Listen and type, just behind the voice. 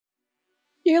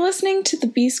You're listening to the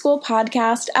B-School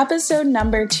Podcast, episode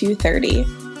number 230.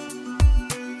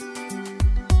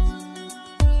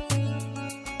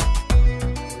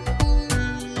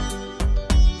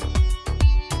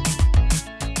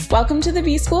 Welcome to the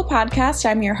B-School Podcast.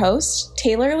 I'm your host,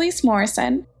 Taylor Elise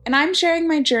Morrison, and I'm sharing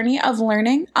my journey of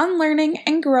learning, unlearning,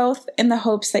 and growth in the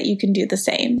hopes that you can do the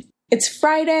same. It's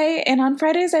Friday, and on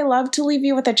Fridays, I love to leave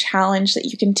you with a challenge that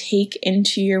you can take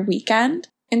into your weekend.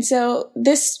 And so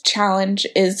this challenge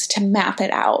is to map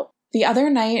it out. The other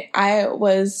night, I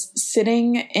was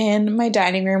sitting in my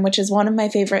dining room, which is one of my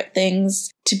favorite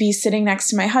things, to be sitting next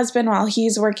to my husband while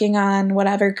he's working on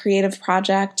whatever creative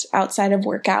project outside of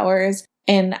work hours.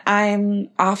 And I'm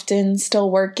often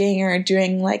still working or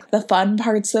doing like the fun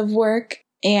parts of work.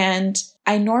 And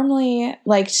I normally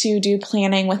like to do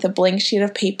planning with a blank sheet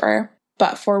of paper.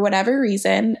 But for whatever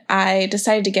reason, I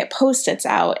decided to get Post-its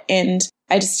out, and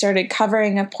I just started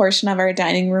covering a portion of our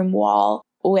dining room wall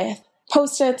with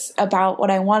Post-its about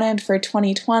what I wanted for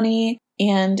 2020.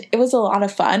 And it was a lot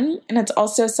of fun. And it's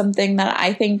also something that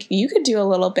I think you could do a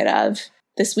little bit of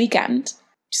this weekend.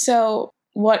 So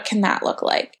what can that look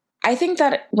like? I think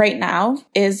that right now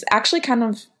is actually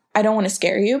I don't want to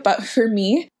scare you, but for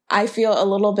me, I feel a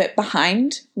little bit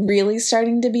behind really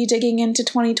starting to be digging into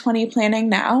 2020 planning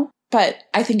now, but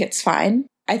I think it's fine.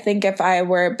 I think if I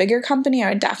were a bigger company, I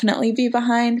would definitely be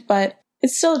behind, but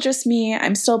it's still just me.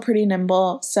 I'm still pretty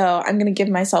nimble, so I'm going to give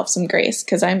myself some grace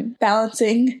because I'm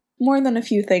balancing more than a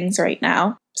few things right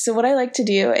now. So what I like to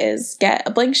do is get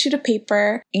a blank sheet of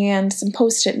paper and some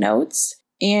Post-it notes.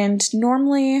 And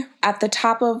normally at the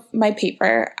top of my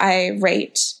paper, I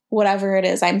write whatever it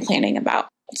is I'm planning about.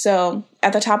 So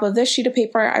at the top of this sheet of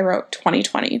paper, I wrote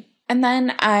 2020. And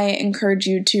then I encourage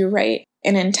you to write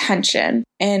an intention.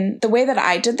 And the way that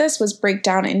I did this was break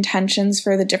down intentions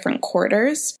for the different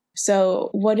quarters. So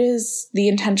what is the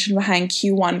intention behind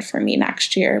Q1 for me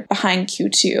next year, behind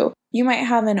Q2? You might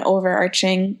have an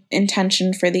overarching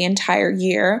intention for the entire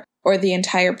year or the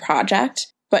entire project,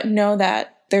 but know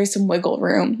that there's some wiggle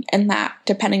room in that,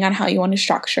 depending on how you want to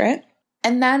structure it.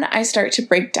 And then I start to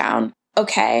break down,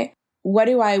 okay, what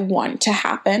do I want to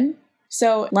happen?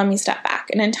 So let me step back.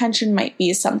 An intention might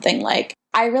be something like,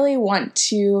 I really want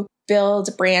to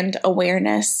build brand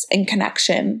awareness and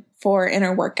connection for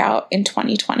Inner Workout in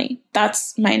 2020.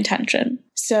 That's my intention.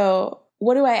 So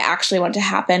what do I actually want to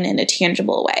happen in a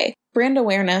tangible way? Brand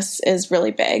awareness is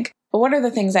really big, but what are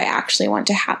the things I actually want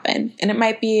to happen? And it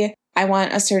might be, I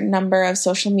want a certain number of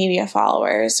social media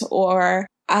followers, or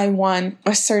I want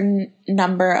a certain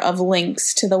number of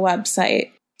links to the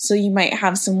website. So you might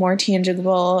have some more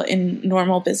tangible, in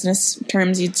normal business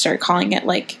terms, you'd start calling it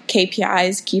like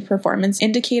KPIs, key performance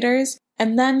indicators,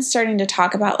 and then starting to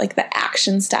talk about like the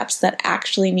action steps that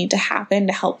actually need to happen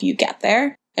to help you get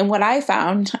there. And what I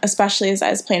found, especially as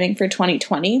I was planning for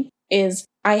 2020, is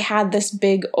I had this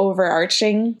big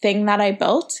overarching thing that I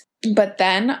built, but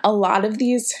then a lot of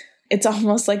these, it's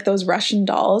almost like those Russian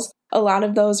dolls. A lot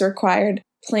of those required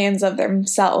plans of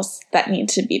themselves that need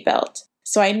to be built.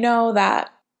 So I know that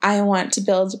I want to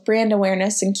build brand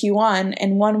awareness in Q1,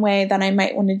 and one way that I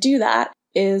might want to do that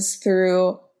is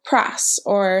through press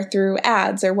or through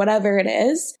ads or whatever it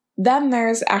is. Then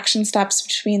there's action steps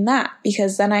between that,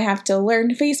 because then I have to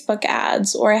learn Facebook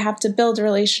ads, or I have to build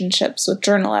relationships with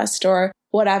journalists or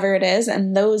whatever it is,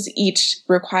 and those each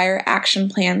require action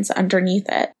plans underneath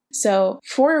it. So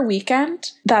for a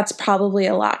weekend, that's probably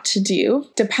a lot to do,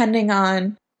 depending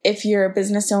on if you're a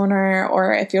business owner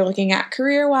or if you're looking at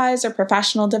career-wise or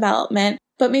professional development,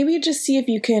 but maybe just see if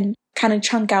you can kind of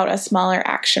chunk out a smaller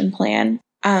action plan.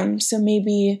 So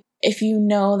maybe if you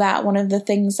know that one of the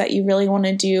things that you really want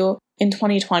to do in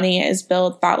 2020 is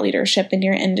build thought leadership in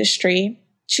your industry,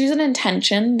 choose an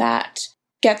intention that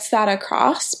gets that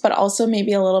across, but also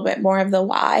maybe a little bit more of the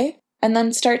why. And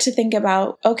then start to think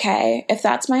about, okay, if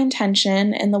that's my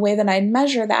intention, and the way that I'd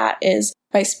measure that is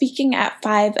by speaking at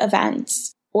 5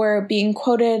 events or being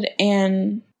quoted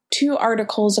in 2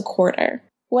 articles a quarter,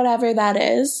 whatever that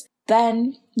is,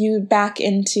 then you back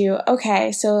into,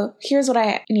 okay, so here's what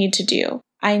I need to do.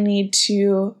 I need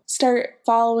to start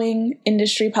following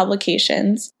industry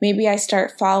publications. Maybe I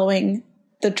start following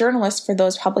the journalists for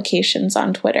those publications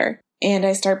on Twitter. And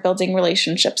I start building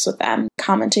relationships with them,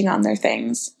 commenting on their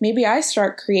things. Maybe I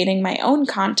start creating my own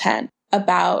content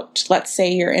about, let's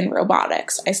say you're in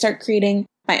robotics. I start creating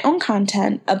my own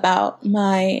content about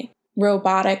my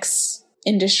robotics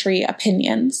industry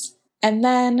opinions. And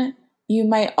then you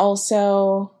might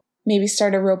also maybe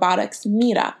start a robotics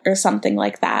meetup or something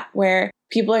like that, where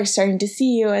people are starting to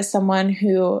see you as someone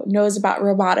who knows about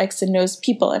robotics and knows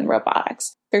people in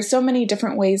robotics. There's so many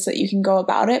different ways that you can go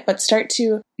about it, but start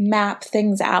to map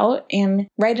things out and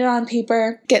write it on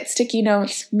paper, get sticky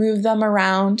notes, move them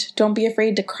around. Don't be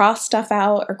afraid to cross stuff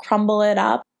out or crumble it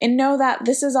up, and know that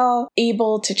this is all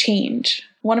able to change.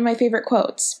 One of my favorite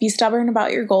quotes, be stubborn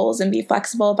about your goals and be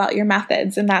flexible about your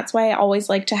methods. And that's why I always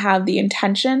like to have the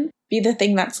intention be the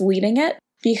thing that's leading it.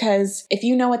 Because if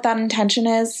you know what that intention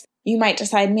is, you might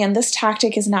decide, man, this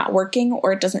tactic is not working,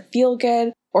 or it doesn't feel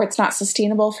good, or it's not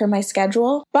sustainable for my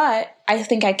schedule. But I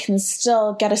think I can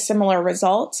still get a similar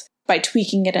result by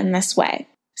tweaking it in this way.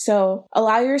 So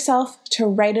allow yourself to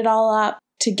write it all up,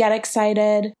 to get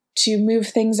excited, to move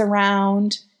things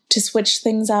around, to switch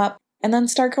things up, and then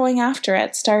start going after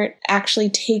it. Start actually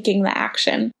taking the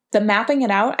action. The mapping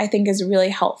it out, I think, is really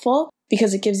helpful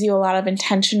because it gives you a lot of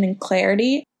intention and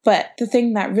clarity. But the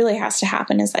thing that really has to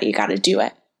happen is that you got to do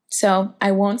it. So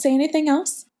I won't say anything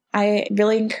else. I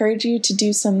really encourage you to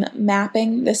do some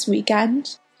mapping this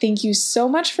weekend. Thank you so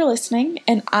much for listening,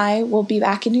 and I will be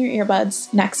back in your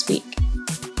earbuds next week.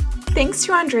 Thanks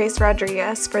to Andres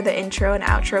Rodriguez for the intro and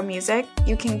outro music.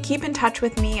 You can keep in touch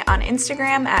with me on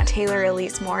Instagram at Taylor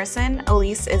Elise Morrison.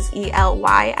 Elise is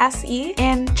ELYSE.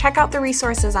 And check out the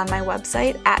resources on my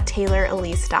website at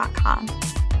taylorelise.com.